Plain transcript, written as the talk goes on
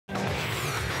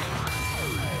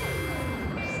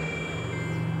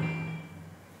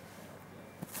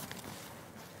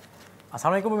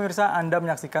Assalamualaikum pemirsa, Anda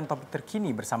menyaksikan topik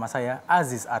terkini bersama saya,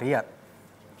 Aziz Aryat.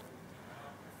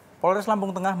 Polres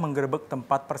Lampung Tengah menggerebek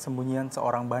tempat persembunyian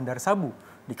seorang bandar Sabu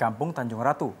di Kampung Tanjung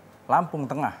Ratu,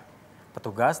 Lampung Tengah.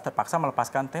 Petugas terpaksa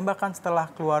melepaskan tembakan setelah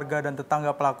keluarga dan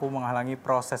tetangga pelaku menghalangi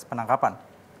proses penangkapan.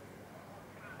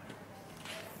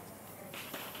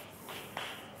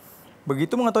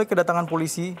 Begitu mengetahui kedatangan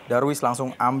polisi, Darwis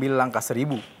langsung ambil langkah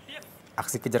 1000.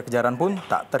 Aksi kejar-kejaran pun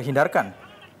tak terhindarkan.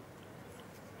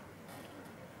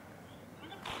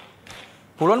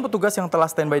 Puluhan petugas yang telah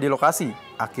standby di lokasi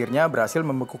akhirnya berhasil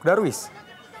membekuk Darwis.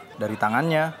 Dari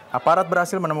tangannya, aparat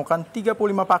berhasil menemukan 35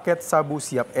 paket sabu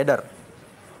siap edar.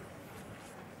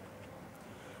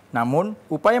 Namun,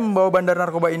 upaya membawa bandar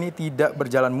narkoba ini tidak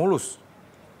berjalan mulus.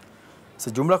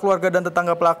 Sejumlah keluarga dan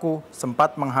tetangga pelaku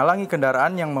sempat menghalangi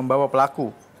kendaraan yang membawa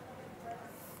pelaku.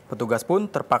 Petugas pun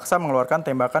terpaksa mengeluarkan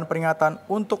tembakan peringatan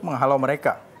untuk menghalau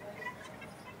mereka.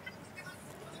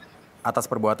 Atas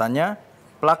perbuatannya,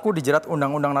 pelaku dijerat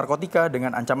Undang-Undang Narkotika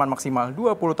dengan ancaman maksimal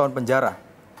 20 tahun penjara.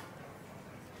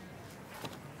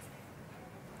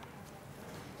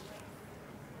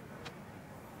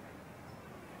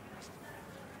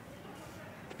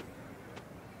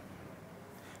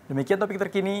 Demikian topik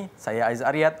terkini, saya Aziz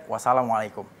Aryat,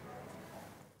 wassalamualaikum.